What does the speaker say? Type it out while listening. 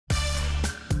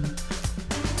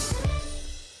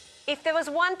If there was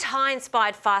one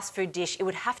Thai-inspired fast food dish, it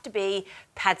would have to be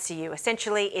pad see ew.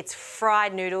 Essentially, it's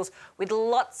fried noodles with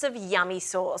lots of yummy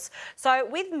sauce. So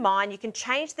with mine, you can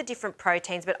change the different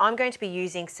proteins, but I'm going to be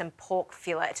using some pork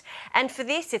fillet. And for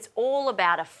this, it's all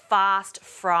about a fast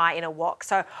fry in a wok.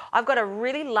 So I've got a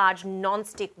really large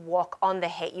non-stick wok on the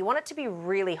heat. You want it to be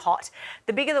really hot.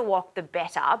 The bigger the wok, the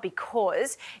better,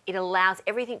 because it allows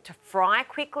everything to fry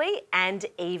quickly and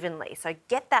evenly. So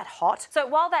get that hot. So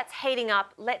while that's heating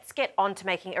up, let's get on to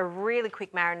making a really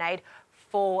quick marinade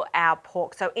for our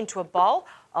pork. So into a bowl,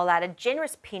 I'll add a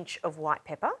generous pinch of white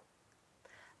pepper,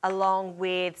 along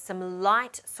with some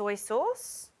light soy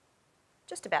sauce,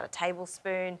 just about a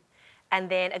tablespoon, and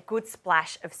then a good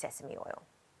splash of sesame oil.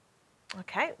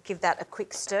 Okay, give that a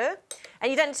quick stir. And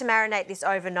you don't need to marinate this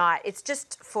overnight. It's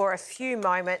just for a few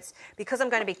moments. Because I'm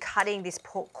going to be cutting this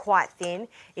pork quite thin,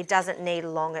 it doesn't need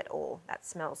long at all. That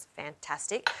smells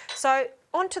fantastic. So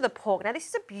onto the pork. Now this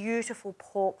is a beautiful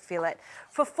pork fillet.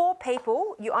 For 4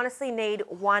 people, you honestly need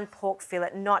 1 pork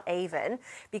fillet, not even,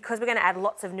 because we're going to add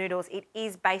lots of noodles. It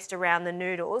is based around the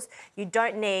noodles. You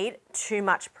don't need too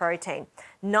much protein.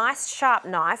 Nice sharp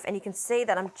knife, and you can see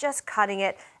that I'm just cutting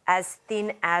it as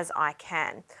thin as I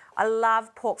can. I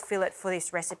love pork fillet for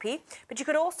this recipe, but you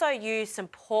could also use some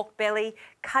pork belly,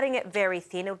 cutting it very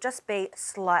thin. It'll just be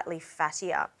slightly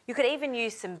fattier. You could even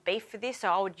use some beef for this, so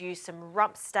I would use some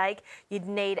rump steak. You'd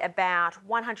need about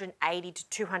 180 to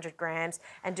 200 grams,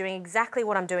 and doing exactly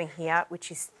what I'm doing here,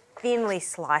 which is thinly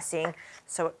slicing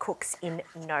so it cooks in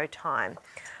no time.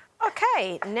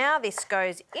 Okay, now this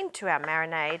goes into our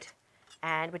marinade,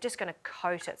 and we're just going to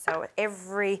coat it so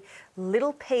every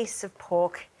little piece of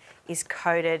pork is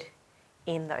coated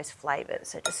in those flavours.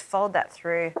 So just fold that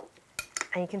through,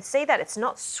 and you can see that it's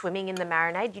not swimming in the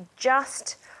marinade. You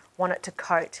just want it to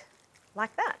coat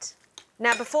like that.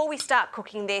 Now, before we start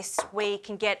cooking this, we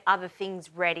can get other things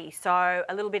ready. So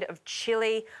a little bit of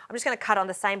chilli. I'm just going to cut on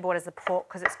the same board as the pork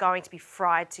because it's going to be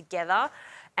fried together.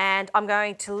 And I'm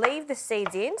going to leave the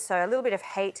seeds in, so a little bit of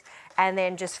heat, and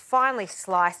then just finely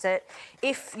slice it.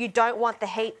 If you don't want the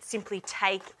heat, simply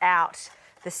take out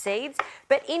the seeds.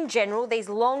 But in general, these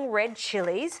long red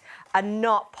chilies are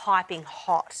not piping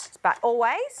hot. But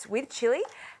always, with chili,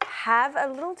 have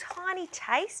a little tiny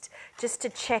taste just to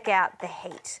check out the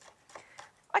heat.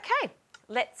 Okay,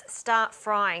 let's start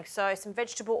frying. So some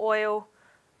vegetable oil,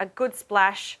 a good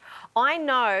splash. I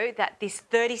know that this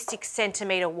 36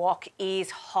 centimetre wok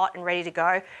is hot and ready to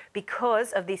go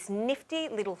because of this nifty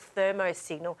little thermo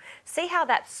signal. See how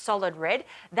that's solid red?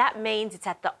 That means it's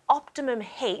at the optimum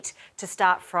heat to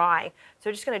start frying. So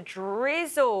we're just going to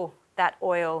drizzle that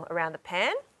oil around the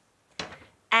pan,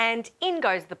 and in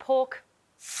goes the pork.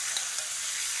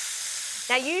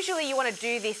 Now usually you want to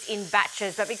do this in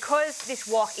batches, but because this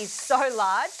wok is so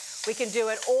large, we can do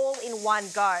it all in one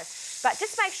go. But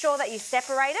just make sure that you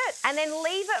separate it and then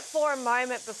leave it for a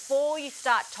moment before you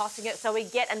start tossing it so we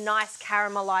get a nice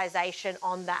caramelisation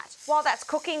on that. While that's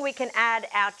cooking, we can add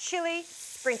our chilli,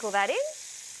 sprinkle that in,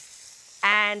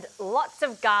 and lots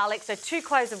of garlic, so 2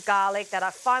 cloves of garlic that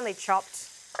I've finely chopped,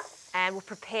 and we'll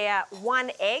prepare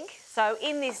 1 egg. So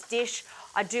in this dish,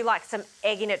 I do like some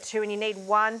egg in it too, and you need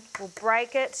 1. We'll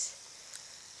break it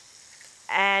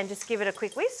and just give it a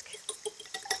quick whisk.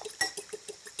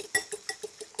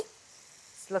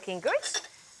 Looking good,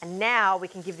 and now we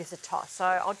can give this a toss. So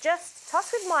I'll just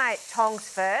toss with my tongs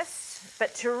first,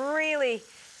 but to really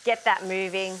get that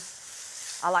moving,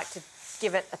 I like to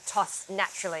give it a toss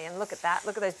naturally. And look at that,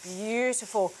 look at those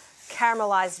beautiful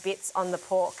caramelized bits on the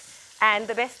pork. And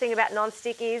the best thing about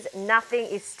non-stick is nothing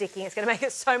is sticking. It's going to make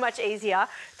it so much easier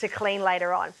to clean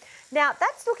later on. Now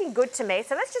that's looking good to me,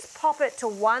 so let's just pop it to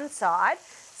one side,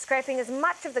 scraping as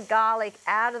much of the garlic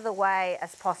out of the way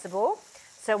as possible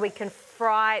so we can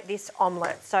fry this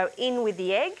omelette. So in with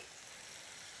the egg.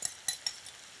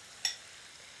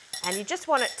 And you just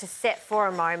want it to set for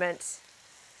a moment.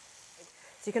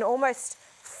 So you can almost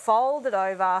fold it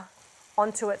over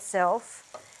onto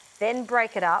itself, then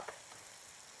break it up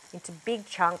into big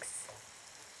chunks,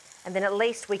 and then at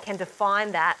least we can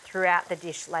define that throughout the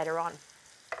dish later on.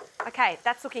 Okay,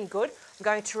 that's looking good. I'm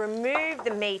going to remove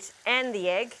the meat and the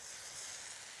egg,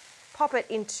 pop it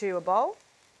into a bowl.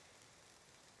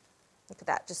 Look at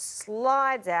that, just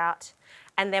slides out,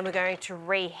 and then we're going to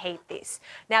reheat this.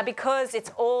 Now, because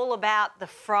it's all about the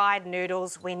fried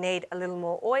noodles, we need a little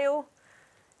more oil,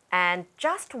 and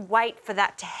just wait for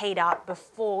that to heat up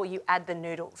before you add the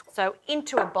noodles. So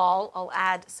into a bowl, I'll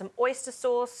add some oyster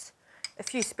sauce, a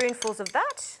few spoonfuls of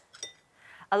that,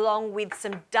 along with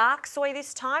some dark soy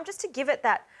this time, just to give it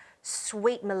that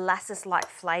sweet molasses-like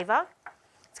flavour.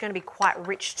 It's going to be quite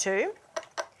rich too.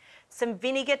 some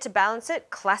vinegar to balance it,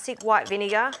 classic white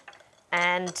vinegar,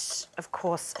 and of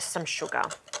course some sugar.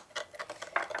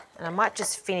 And I might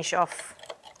just finish off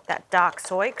that dark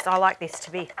soy because I like this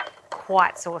to be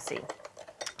quite saucy.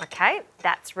 Okay,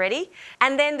 that's ready.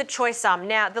 And then the choy sum.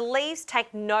 Now, the leaves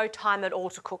take no time at all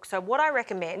to cook. So what I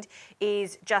recommend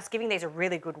is just giving these a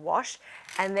really good wash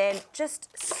and then just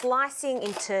slicing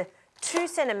into 2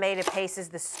 centimetre pieces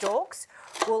the stalks.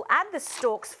 We'll add the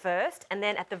stalks first, and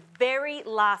then at the very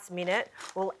last minute,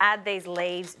 we'll add these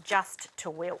leaves just to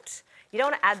wilt. You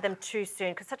don't want to add them too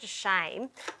soon because it's such a shame,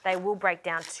 they will break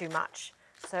down too much.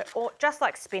 So just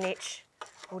like spinach,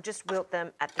 we'll just wilt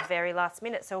them at the very last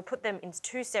minute. So we'll put them in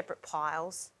 2 separate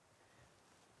piles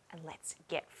and let's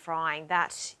get frying.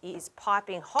 That is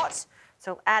piping hot.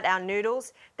 So we'll add our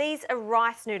noodles. These are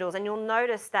rice noodles and you'll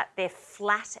notice that they're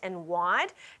flat and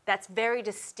wide. That's very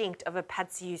distinct of a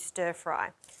pad see ew stir fry.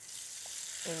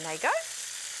 In they go.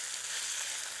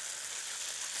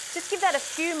 Just give that a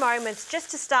few moments just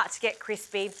to start to get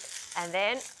crispy, and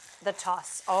then the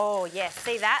toss. Oh yes,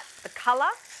 see that? The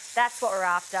colour, that's what we're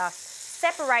after.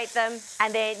 Separate them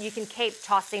and then you can keep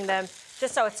tossing them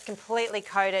just so it's completely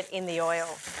coated in the oil.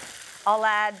 I'll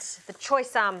add the choy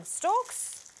sum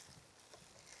stalks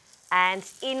and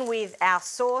in with our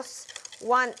sauce,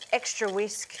 1 extra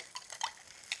whisk,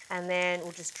 and then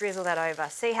we'll just drizzle that over.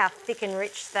 See how thick and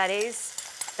rich that is?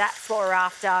 That's what we're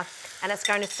after, and it's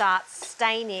going to start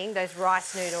staining those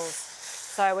rice noodles.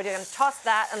 So we're going to toss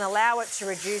that and allow it to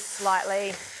reduce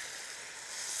slightly.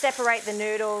 Separate the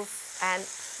noodles, and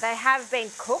they have been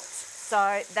cooked,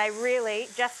 so they really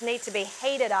just need to be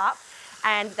heated up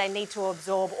and they need to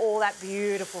absorb all that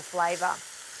beautiful flavour.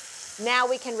 Now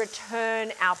we can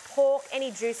return our pork,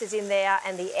 any juices in there,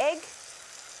 and the egg.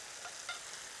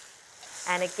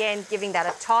 And again, giving that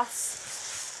a toss.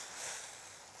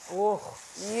 Oh,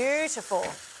 beautiful.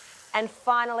 And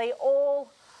finally,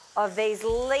 all of these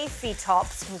leafy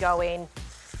tops can go in,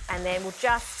 and then we'll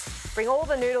just bring all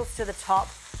the noodles to the top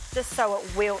just so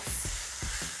it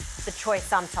wilts the choy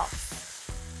sum tops.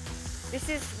 This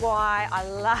is why I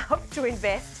love to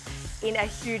invest in a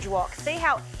huge wok. See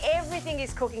how everything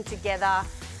is cooking together.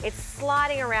 It's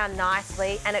sliding around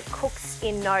nicely and it cooks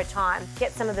in no time.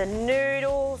 Get some of the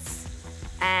noodles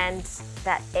and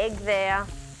that egg there.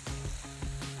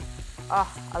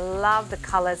 Oh, I love the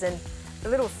colours and the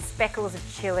little speckles of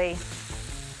chilli.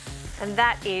 And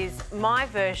that is my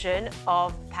version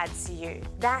of pad see ew.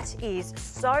 That is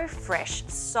so fresh,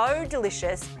 so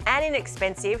delicious and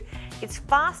inexpensive. It's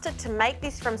faster to make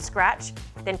this from scratch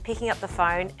than picking up the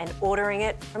phone and ordering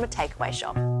it from a takeaway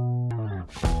shop.